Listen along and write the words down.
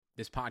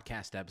This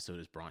podcast episode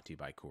is brought to you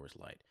by Coors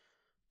Light.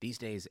 These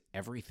days,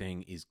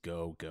 everything is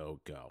go, go,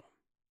 go.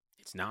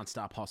 It's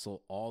nonstop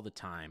hustle all the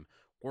time.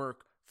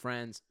 Work,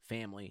 friends,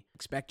 family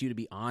expect you to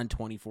be on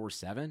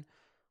 24/7.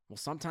 Well,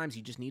 sometimes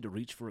you just need to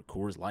reach for a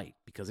Coors Light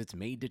because it's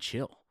made to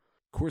chill.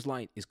 Coors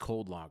Light is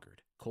cold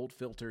lagered, cold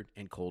filtered,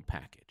 and cold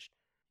packaged.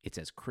 It's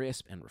as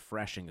crisp and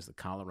refreshing as the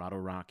Colorado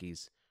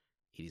Rockies.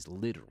 It is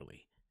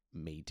literally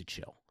made to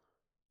chill.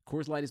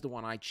 Coors Light is the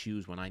one I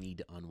choose when I need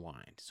to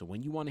unwind. So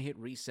when you want to hit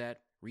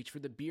reset, reach for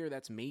the beer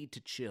that's made to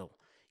chill.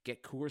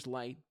 Get Coors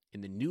Light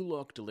in the new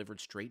look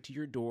delivered straight to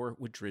your door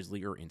with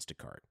Drizzly or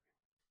Instacart.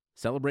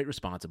 Celebrate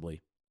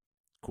responsibly.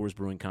 Coors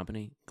Brewing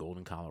Company,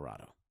 Golden,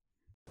 Colorado.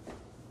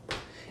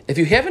 If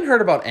you haven't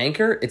heard about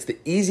Anchor, it's the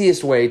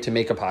easiest way to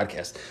make a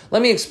podcast.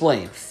 Let me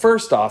explain.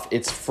 First off,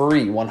 it's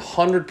free,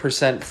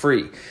 100%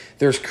 free.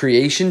 There's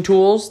creation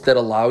tools that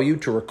allow you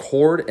to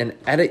record and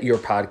edit your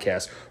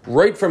podcast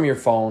right from your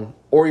phone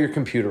or your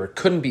computer. It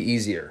couldn't be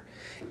easier.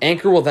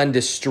 Anchor will then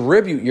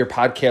distribute your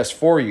podcast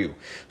for you,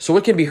 so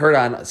it can be heard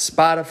on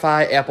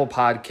Spotify, Apple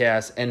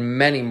Podcasts, and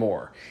many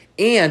more.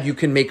 And you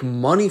can make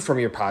money from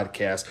your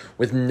podcast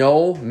with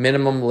no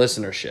minimum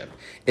listenership.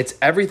 It's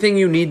everything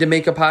you need to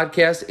make a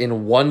podcast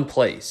in one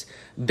place.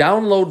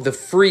 Download the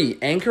free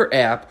Anchor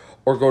app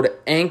or go to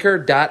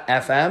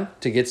anchor.fm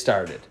to get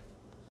started.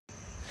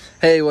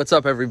 Hey, what's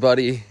up,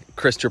 everybody?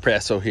 Chris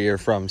Trapasso here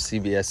from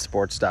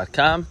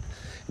CBSSports.com.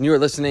 And you are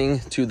listening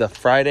to the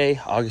Friday,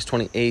 August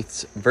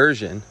 28th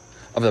version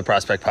of the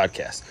Prospect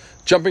Podcast.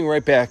 Jumping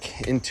right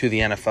back into the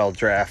NFL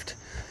draft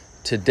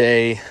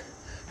today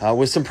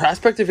with some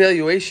prospect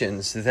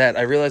evaluations that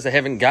I realized I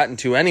haven't gotten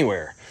to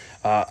anywhere.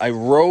 I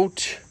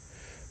wrote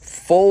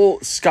full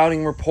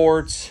scouting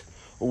reports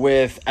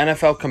with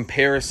NFL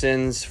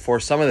comparisons for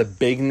some of the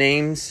big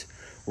names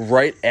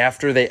right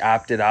after they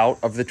opted out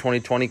of the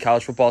 2020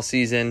 college football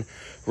season.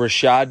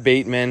 Rashad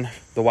Bateman,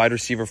 the wide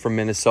receiver from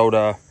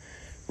Minnesota.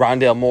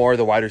 Rondale Moore,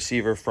 the wide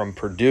receiver from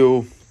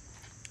Purdue.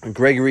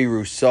 Gregory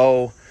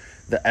Rousseau,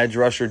 the edge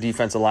rusher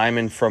defensive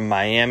lineman from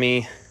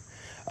Miami.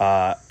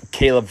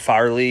 Caleb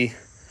Farley,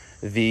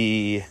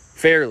 the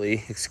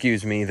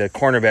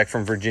cornerback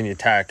from Virginia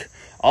Tech.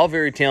 All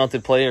very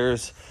talented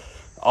players.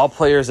 All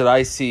players that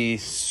I see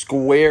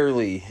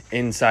squarely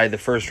inside the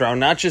first round.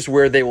 Not just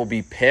where they will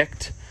be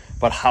picked,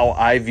 but how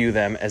I view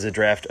them as a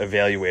draft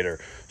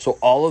evaluator. So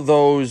all of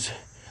those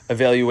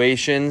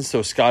evaluations,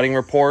 those scouting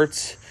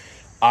reports,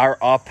 are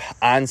up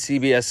on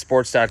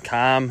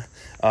CBSSports.com.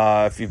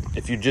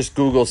 If you just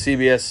Google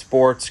CBS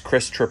Sports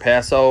Chris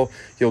Trapasso,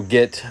 you'll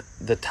get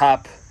the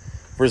top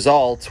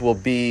results will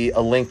be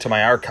a link to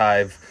my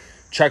archive.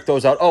 Check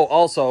those out. Oh,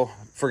 also,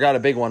 forgot a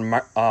big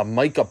one.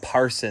 Micah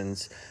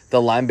Parsons,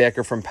 the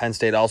linebacker from Penn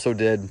State, also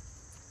did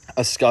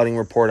a scouting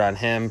report on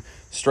him.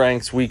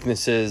 Strengths,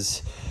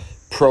 weaknesses,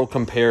 pro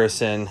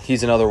comparison.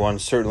 He's another one.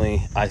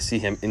 Certainly, I see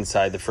him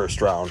inside the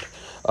first round.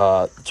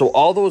 So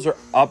all those are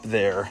up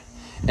there.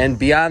 And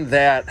beyond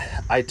that,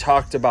 I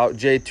talked about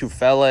Jay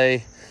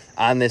Tufele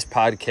on this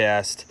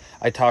podcast.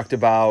 I talked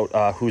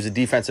about who's a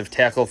defensive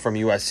tackle from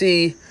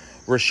USC.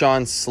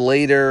 Rashawn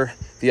Slater,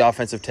 the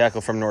offensive tackle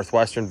from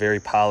Northwestern,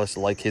 very polished,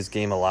 like his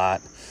game a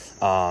lot.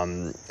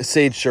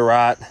 Sage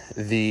Surratt,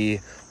 the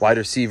wide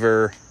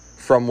receiver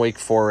from Wake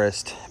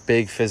Forest,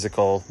 big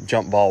physical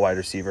jump ball wide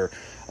receiver.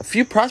 A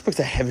few prospects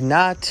I have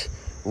not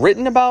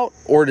written about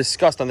or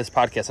discussed on this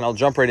podcast, and I'll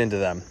jump right into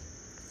them.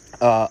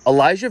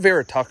 Alijah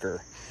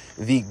Vera-Tucker,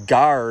 the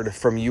guard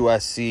from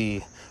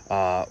USC,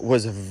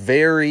 was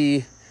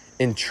very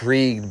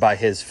intrigued by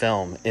his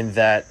film in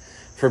that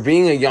for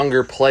being a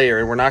younger player,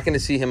 and we're not going to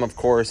see him, of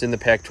course, in the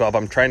Pac-12.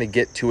 I'm trying to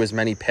get to as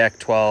many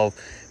Pac-12,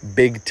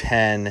 Big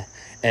Ten,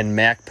 and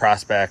MAC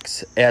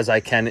prospects as I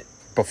can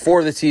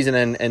before the season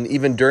and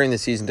even during the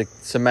season to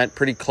cement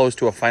pretty close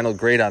to a final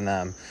grade on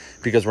them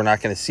because we're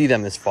not going to see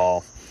them this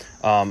fall.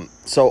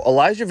 So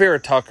Alijah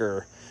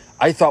Vera-Tucker,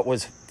 I thought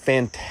was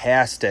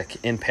fantastic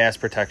in pass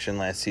protection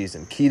last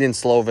season. Keaton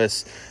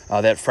Slovis,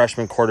 that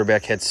freshman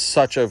quarterback, had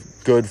such a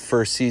good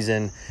first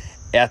season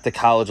at the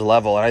college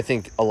level, and I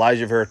think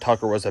Alijah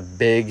Vera-Tucker was a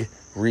big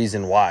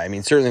reason why. I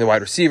mean, certainly the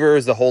wide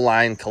receivers, the whole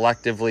line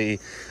collectively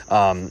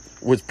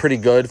was pretty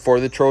good for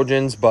the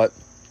Trojans, but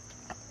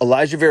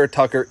Alijah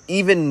Vera-Tucker,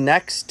 even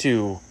next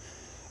to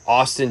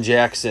Austin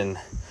Jackson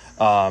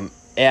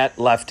at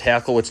left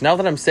tackle, which now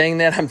that I'm saying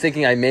that, I'm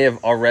thinking I may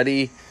have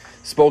already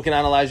spoken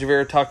on Alijah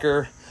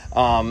Vera-Tucker.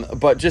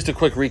 But just a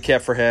quick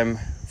recap for him,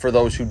 for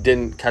those who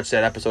didn't catch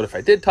that episode, if I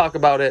did talk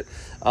about it.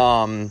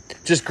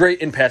 Just great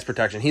in pass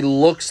protection. He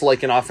looks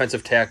like an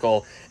offensive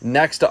tackle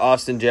next to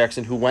Austin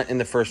Jackson, who went in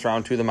the first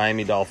round to the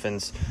Miami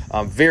Dolphins.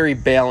 Very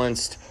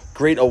balanced,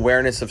 great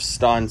awareness of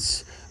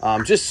stunts,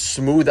 just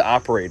smooth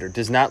operator.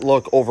 Does not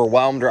look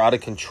overwhelmed or out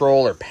of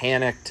control or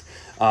panicked.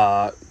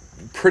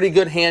 Pretty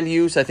good hand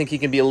use. I think he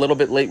can be a little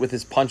bit late with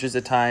his punches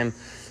at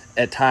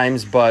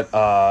times, but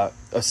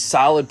a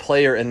solid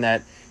player in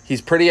that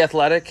he's pretty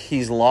athletic,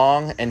 he's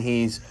long, and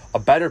he's a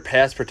better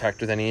pass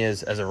protector than he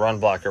is as a run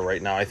blocker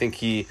right now. I think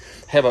he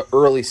have an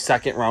early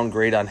second-round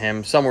grade on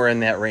him, somewhere in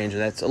that range,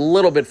 and that's a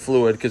little bit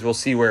fluid because we'll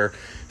see where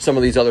some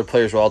of these other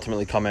players will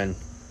ultimately come in.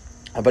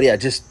 But yeah,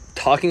 just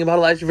talking about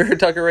Alijah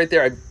Vera-Tucker right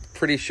there, I'm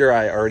pretty sure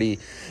I already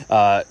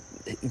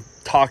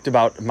talked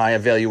about my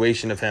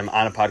evaluation of him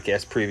on a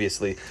podcast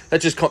previously.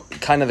 That's just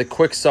kind of the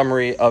quick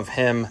summary of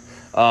him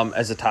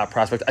as a top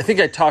prospect. I think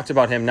I talked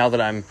about him now that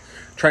I'm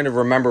trying to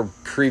remember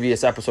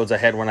previous episodes I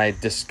had when I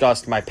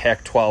discussed my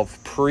Pac-12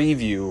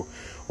 preview,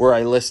 where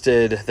I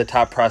listed the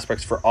top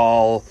prospects for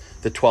all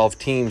the 12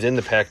 teams in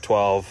the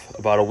Pac-12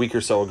 about a week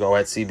or so ago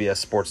at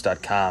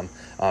cbssports.com.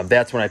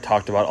 That's when I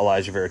talked about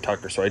Alijah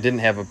Vera-Tucker. So I didn't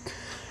have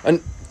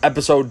an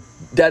episode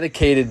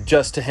dedicated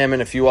just to him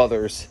and a few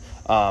others.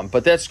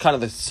 But that's kind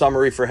of the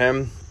summary for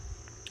him.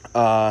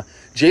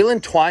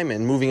 Jalen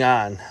Twyman, moving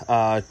on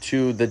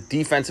to the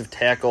defensive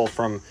tackle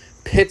from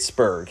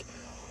Pittsburgh.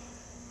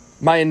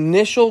 My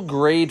initial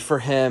grade for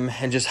him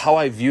and just how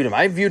I viewed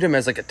him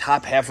as like a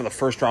top half of the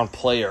first round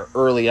player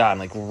early on,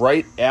 like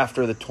right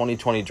after the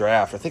 2020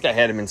 draft. I think I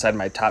had him inside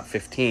my top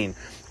 15.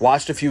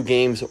 Watched a few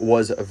games,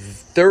 was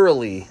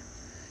thoroughly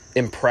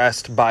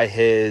impressed by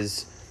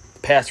his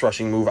pass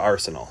rushing move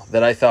arsenal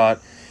that I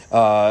thought,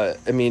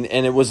 and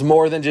it was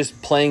more than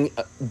just playing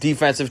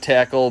defensive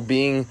tackle,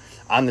 being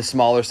on the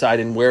smaller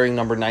side and wearing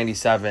number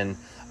 97.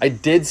 I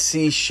did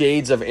see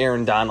shades of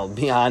Aaron Donald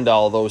beyond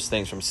all those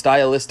things. From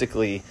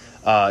stylistically,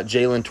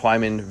 Jalen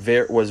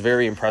Twyman was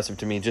very impressive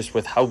to me just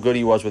with how good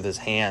he was with his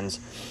hands.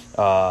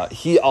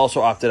 He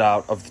also opted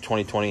out of the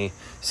 2020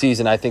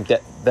 season. I think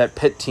that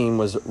Pitt team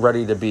was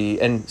ready to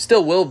be, and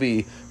still will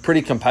be,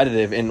 pretty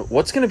competitive in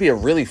what's going to be a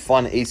really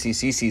fun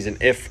ACC season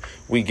if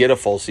we get a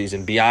full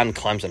season beyond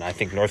Clemson. I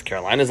think North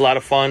Carolina is a lot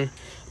of fun.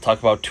 I'll talk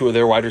about two of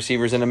their wide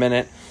receivers in a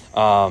minute.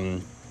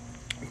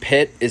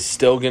 Pitt is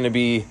still going to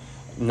be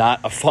not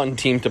a fun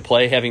team to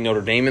play, having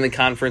Notre Dame in the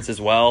conference as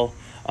well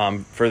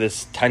for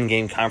this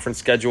 10-game conference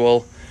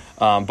schedule.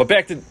 But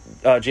back to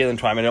Jalen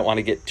Twyman, I don't want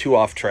to get too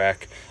off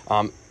track.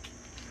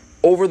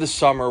 Over the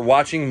summer,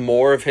 watching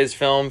more of his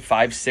film,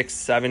 5, 6,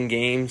 7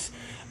 games,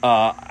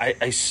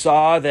 I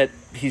saw that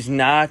he's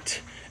not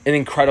an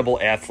incredible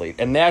athlete.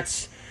 And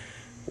that's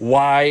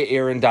why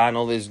Aaron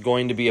Donald is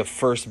going to be a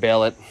first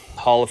ballot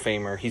Hall of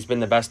Famer. He's been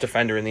the best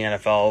defender in the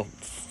NFL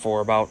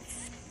for about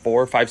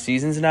 4 or 5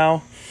 seasons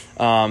now.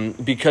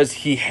 Because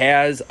he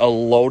has a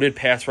loaded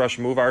pass rush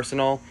move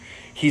arsenal.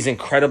 He's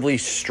incredibly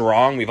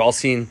strong. We've all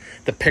seen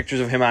the pictures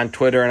of him on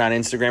Twitter and on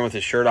Instagram with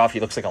his shirt off. He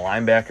looks like a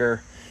linebacker.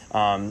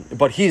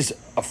 But he's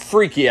a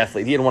freaky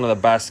athlete. He had one of the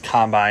best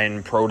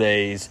combine pro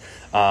days,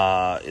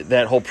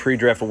 that whole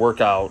pre-draft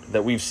workout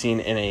that we've seen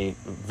in a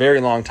very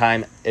long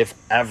time, if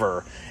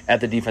ever, at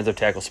the defensive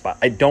tackle spot.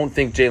 I don't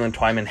think Jalen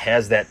Twyman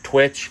has that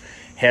twitch,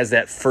 has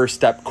that first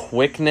step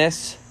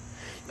quickness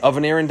of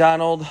an Aaron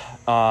Donald.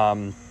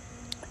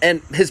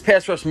 And his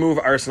pass rush move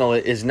arsenal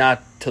is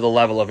not to the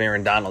level of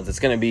Aaron Donald's. It's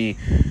going to be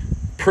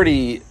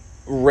pretty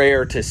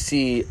rare to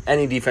see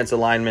any defensive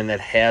lineman that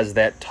has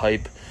that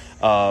type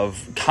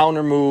of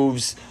counter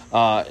moves,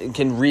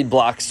 can read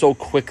blocks so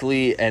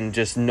quickly and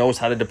just knows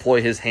how to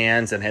deploy his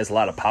hands and has a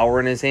lot of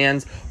power in his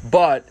hands.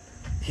 But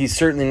he's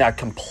certainly not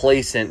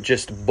complacent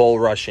just bull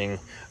rushing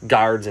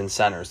guards and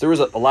centers. There was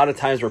a lot of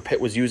times where Pitt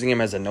was using him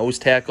as a nose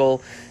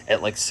tackle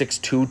at like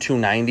 6'2",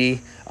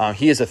 290.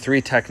 He is a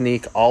 3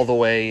 technique all the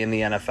way in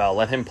the NFL.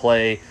 Let him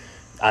play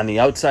on the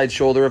outside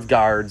shoulder of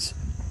guards,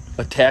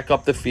 attack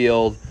up the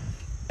field,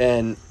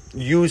 and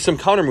use some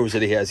counter moves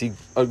that he has.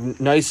 A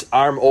nice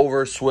arm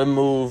over swim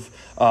move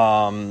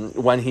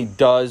when he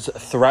does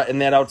threaten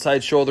that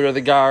outside shoulder of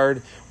the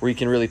guard, where he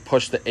can really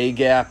push the A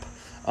gap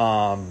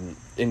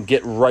and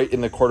get right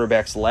in the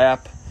quarterback's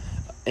lap.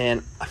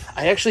 And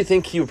I actually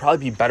think he would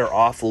probably be better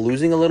off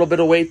losing a little bit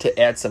of weight to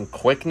add some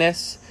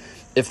quickness,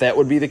 if that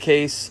would be the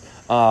case.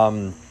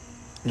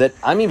 That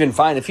I'm even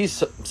fine if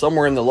he's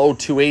somewhere in the low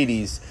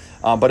 280s,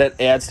 but it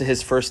adds to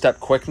his first step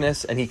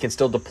quickness, and he can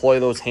still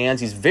deploy those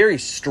hands. He's very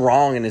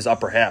strong in his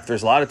upper half.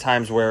 There's a lot of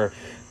times where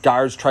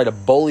guards try to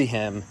bully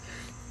him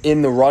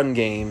in the run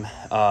game,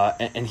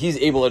 and he's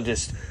able to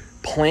just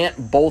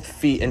plant both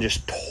feet and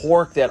just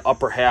torque that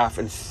upper half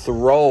and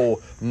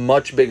throw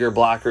much bigger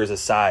blockers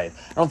aside.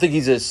 I don't think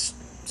he's a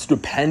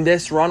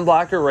stupendous run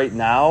blocker right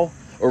now,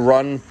 or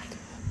run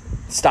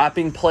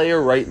stopping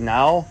player right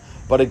now,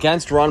 but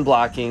against run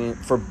blocking,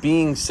 for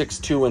being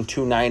 6'2" and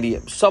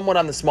 290, somewhat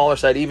on the smaller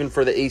side, even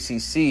for the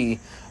ACC,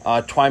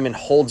 Twyman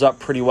holds up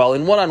pretty well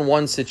in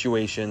one-on-one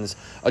situations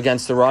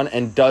against the run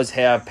and does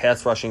have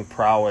pass rushing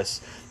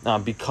prowess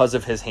because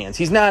of his hands.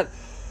 He's not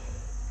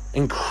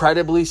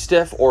incredibly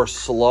stiff or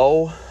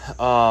slow,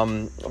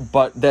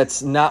 but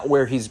that's not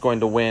where he's going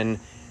to win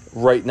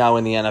right now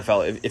in the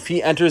NFL. If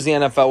he enters the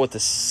NFL with the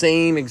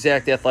same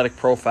exact athletic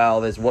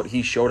profile as what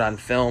he showed on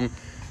film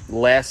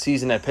last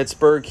season at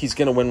Pittsburgh, he's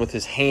going to win with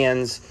his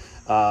hands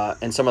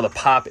and some of the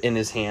pop in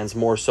his hands,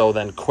 more so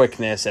than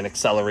quickness and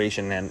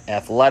acceleration and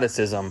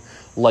athleticism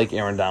like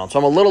Aaron Donald. So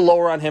I'm a little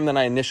lower on him than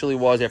I initially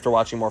was after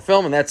watching more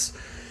film, and that's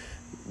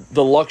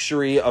the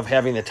luxury of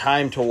having the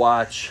time to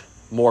watch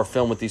more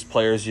film with these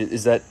players,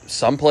 is that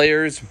some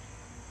players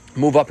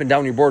move up and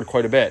down your board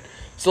quite a bit.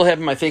 Still have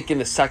him, I think, in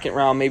the second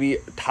round, maybe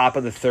top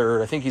of the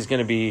third. I think he's going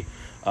to be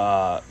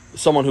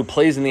someone who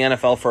plays in the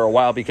NFL for a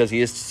while because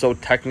he is so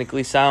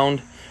technically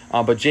sound.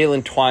 But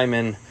Jalen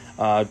Twyman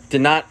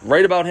did not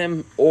write about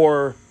him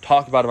or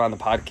talk about him on the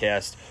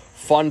podcast.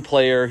 Fun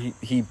player.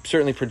 He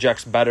certainly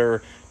projects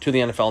better to the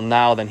NFL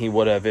now than he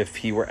would have if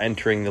he were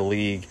entering the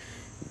league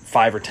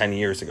 5 or 10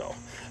 years ago.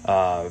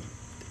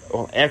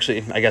 Well,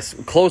 actually, I guess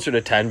closer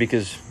to 10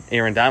 because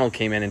Aaron Donald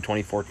came in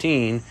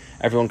 2014.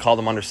 Everyone called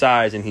him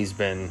undersized, and he's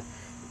been,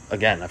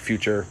 again, a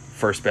future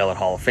first ballot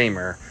Hall of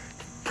Famer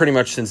pretty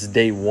much since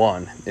day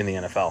one in the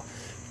NFL.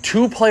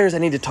 2 players I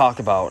need to talk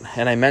about,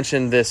 and I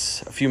mentioned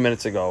this a few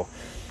minutes ago.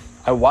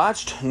 I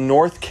watched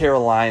North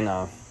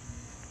Carolina,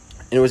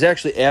 and it was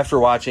actually after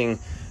watching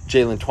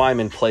Jalen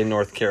Twyman play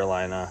North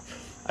Carolina.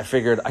 I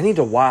figured I need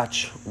to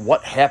watch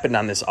what happened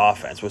on this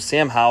offense with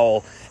Sam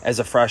Howell as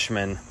a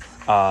freshman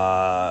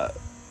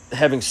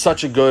having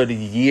such a good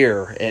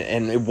year,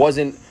 and it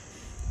wasn't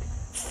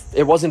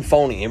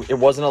phony. It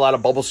wasn't a lot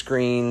of bubble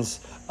screens.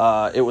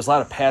 It was a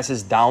lot of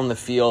passes down the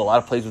field, a lot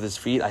of plays with his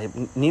feet. I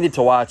needed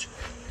to watch.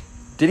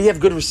 Did he have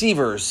good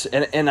receivers?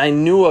 And I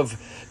knew of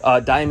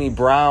Dyami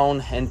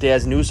Brown and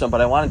Daz Newsome,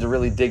 but I wanted to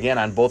really dig in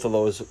on both of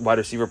those wide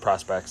receiver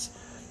prospects.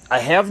 I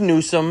have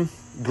Newsome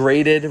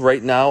graded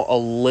right now a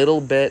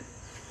little bit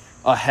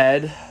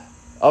ahead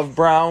of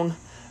Brown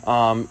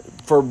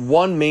for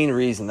one main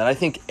reason, that I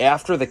think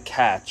after the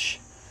catch,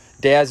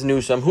 Daz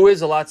Newsome, who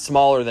is a lot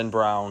smaller than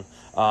Brown,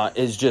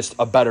 is just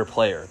a better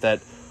player.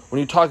 That when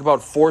you talk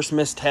about forced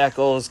missed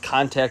tackles,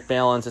 contact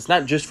balance, it's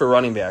not just for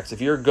running backs.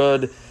 If you're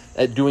good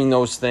at doing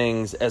those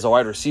things as a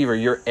wide receiver,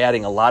 you're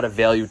adding a lot of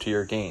value to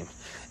your game.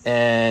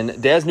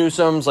 And Daz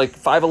Newsome's like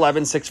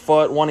 5'11", 6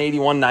 foot, 180,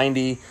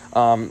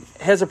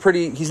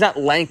 190. He's not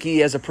lanky,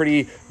 has a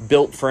pretty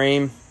built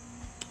frame,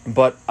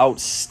 but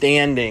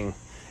outstanding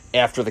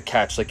after the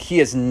catch. Like, he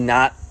is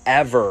not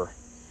ever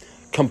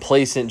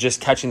complacent just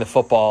catching the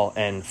football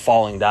and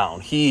falling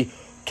down. He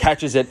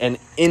catches it, and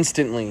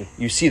instantly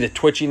you see the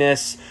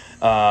twitchiness,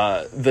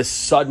 the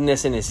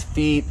suddenness in his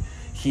feet.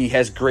 He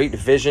has great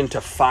vision to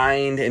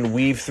find and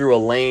weave through a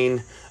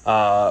lane,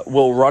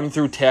 will run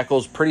through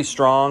tackles pretty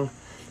strong.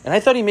 And I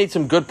thought he made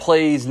some good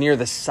plays near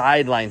the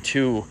sideline,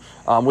 too,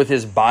 with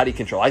his body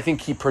control. I think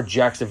he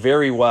projects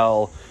very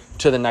well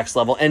to the next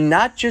level. And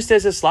not just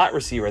as a slot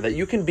receiver, that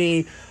you can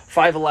be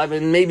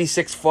 5'11", maybe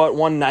 6 foot,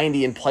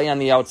 190, and play on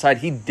the outside.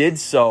 He did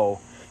so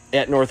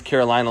at North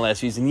Carolina last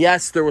season.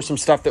 Yes, there was some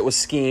stuff that was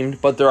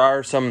schemed, but there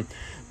are some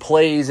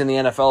plays in the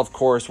NFL, of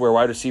course, where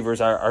wide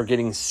receivers are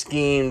getting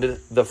schemed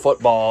the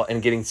football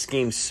and getting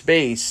schemed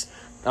space.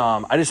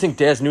 I just think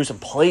Daz Newsome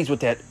plays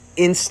with that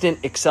instant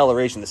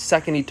acceleration. The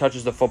second he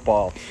touches the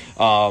football,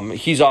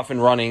 he's off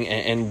and running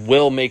and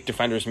will make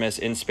defenders miss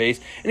in space.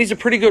 And he's a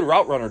pretty good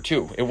route runner,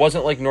 too. It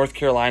wasn't like North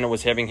Carolina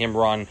was having him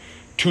run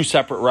 2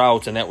 separate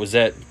routes and that was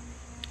it.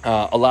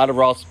 A lot of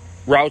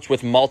routes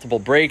with multiple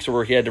breaks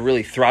where he had to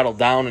really throttle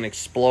down and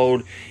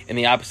explode in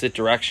the opposite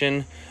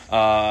direction.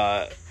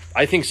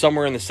 I think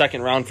somewhere in the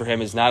second round for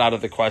him is not out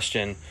of the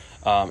question.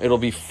 It'll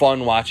be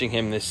fun watching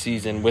him this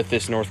season with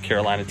this North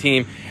Carolina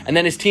team. And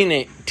then his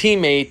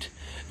teammate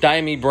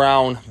Dyami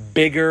Brown,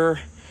 bigger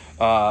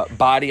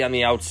body on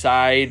the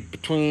outside,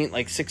 between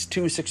like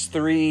 6'2",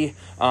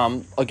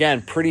 6'3".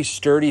 Again, pretty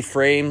sturdy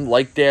frame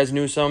like Daz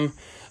Newsome.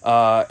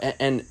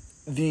 And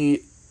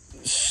the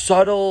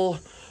subtle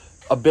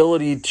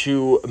ability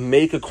to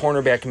make a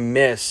cornerback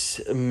miss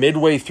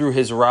midway through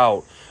his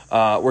route,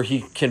 where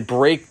he can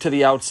break to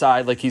the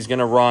outside like he's going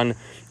to run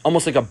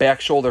almost like a back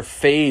shoulder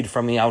fade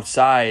from the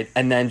outside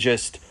and then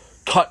just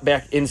cut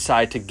back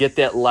inside to get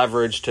that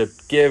leverage to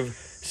give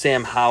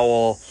Sam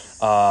Howell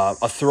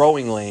a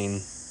throwing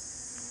lane,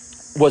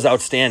 was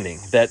outstanding.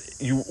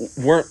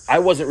 I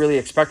wasn't really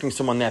expecting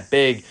someone that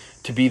big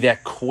to be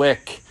that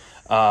quick.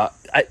 I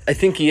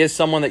think he is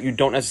someone that you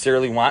don't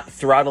necessarily want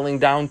throttling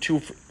down too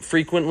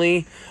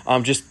frequently.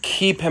 Just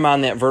keep him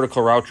on that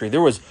vertical route tree.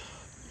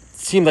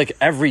 Seemed like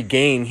every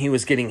game he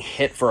was getting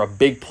hit for a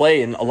big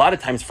play, and a lot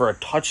of times for a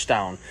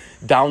touchdown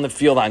down the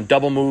field on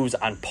double moves,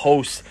 on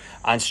posts,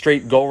 on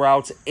straight go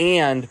routes,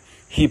 and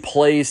he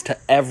plays to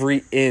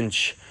every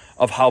inch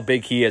of how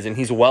big he is, and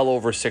he's well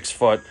over 6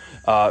 foot.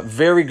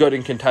 Very good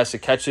in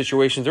contested catch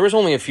situations. There was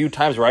only a few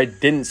times where I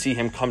didn't see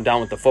him come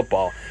down with the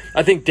football.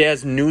 I think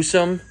Daz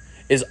Newsome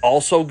is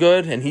also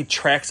good, and he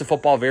tracks the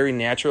football very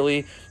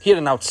naturally. He had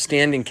an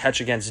outstanding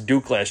catch against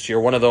Duke last year,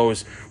 one of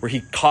those where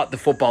he caught the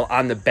football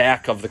on the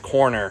back of the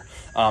corner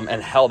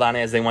and held on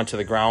as they went to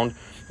the ground.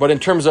 But in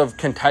terms of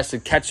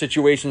contested catch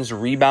situations,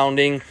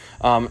 rebounding,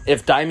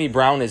 if Dyami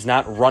Brown is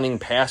not running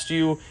past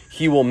you,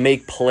 he will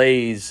make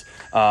plays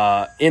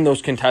in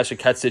those contested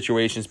catch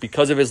situations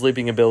because of his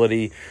leaping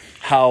ability,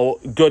 how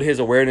good his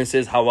awareness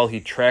is, how well he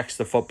tracks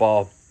the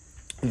football.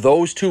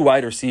 Those 2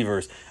 wide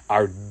receivers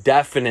are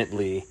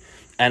definitely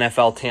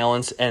NFL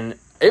talents, and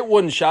it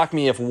wouldn't shock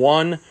me if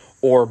one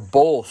or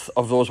both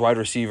of those wide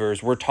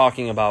receivers we're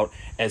talking about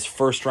as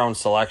first-round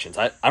selections.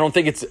 I don't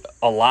think it's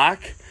a lock.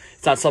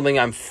 It's not something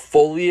I'm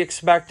fully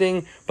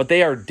expecting, but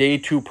they are day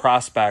 2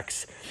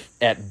 prospects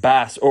at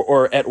best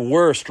or at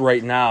worst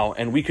right now,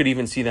 and we could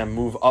even see them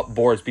move up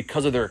boards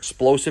because of their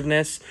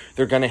explosiveness.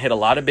 They're going to hit a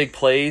lot of big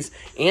plays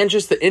and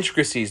just the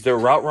intricacies. Their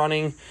route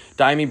running,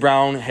 Dyami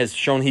Brown has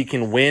shown he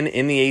can win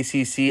in the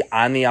ACC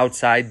on the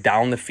outside,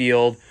 down the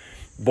field,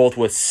 both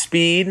with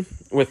speed,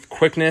 with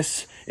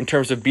quickness in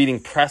terms of beating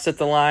press at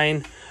the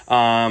line,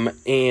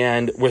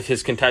 and with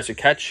his contested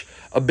catch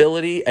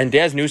ability. And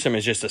Daz Newsome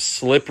is just a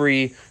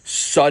slippery,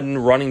 sudden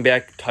running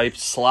back type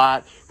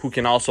slot who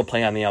can also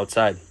play on the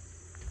outside.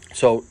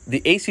 So the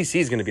ACC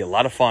is going to be a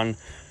lot of fun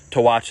to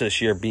watch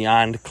this year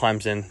beyond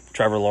Clemson,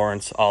 Trevor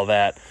Lawrence, all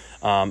that.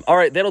 All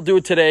right, that'll do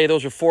it today.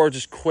 Those are 4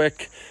 just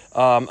quick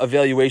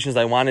evaluations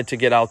I wanted to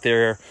get out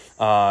there.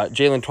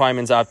 Jalen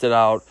Twyman's opted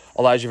out.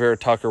 Alijah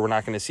Vera-Tucker, we're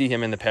not going to see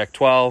him in the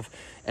Pac-12.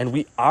 And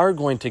we are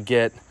going to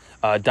get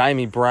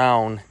Dyami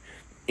Brown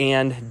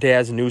and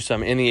Daz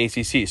Newsome in the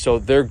ACC. So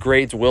their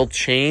grades will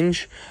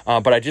change,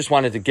 but I just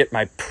wanted to get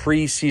my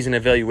preseason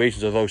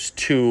evaluations of those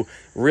 2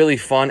 really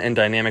fun and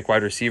dynamic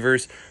wide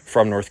receivers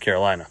from North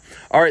Carolina.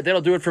 All right,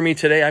 that'll do it for me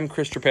today. I'm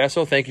Chris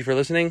Trapasso. Thank you for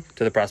listening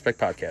to the Prospect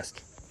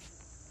Podcast.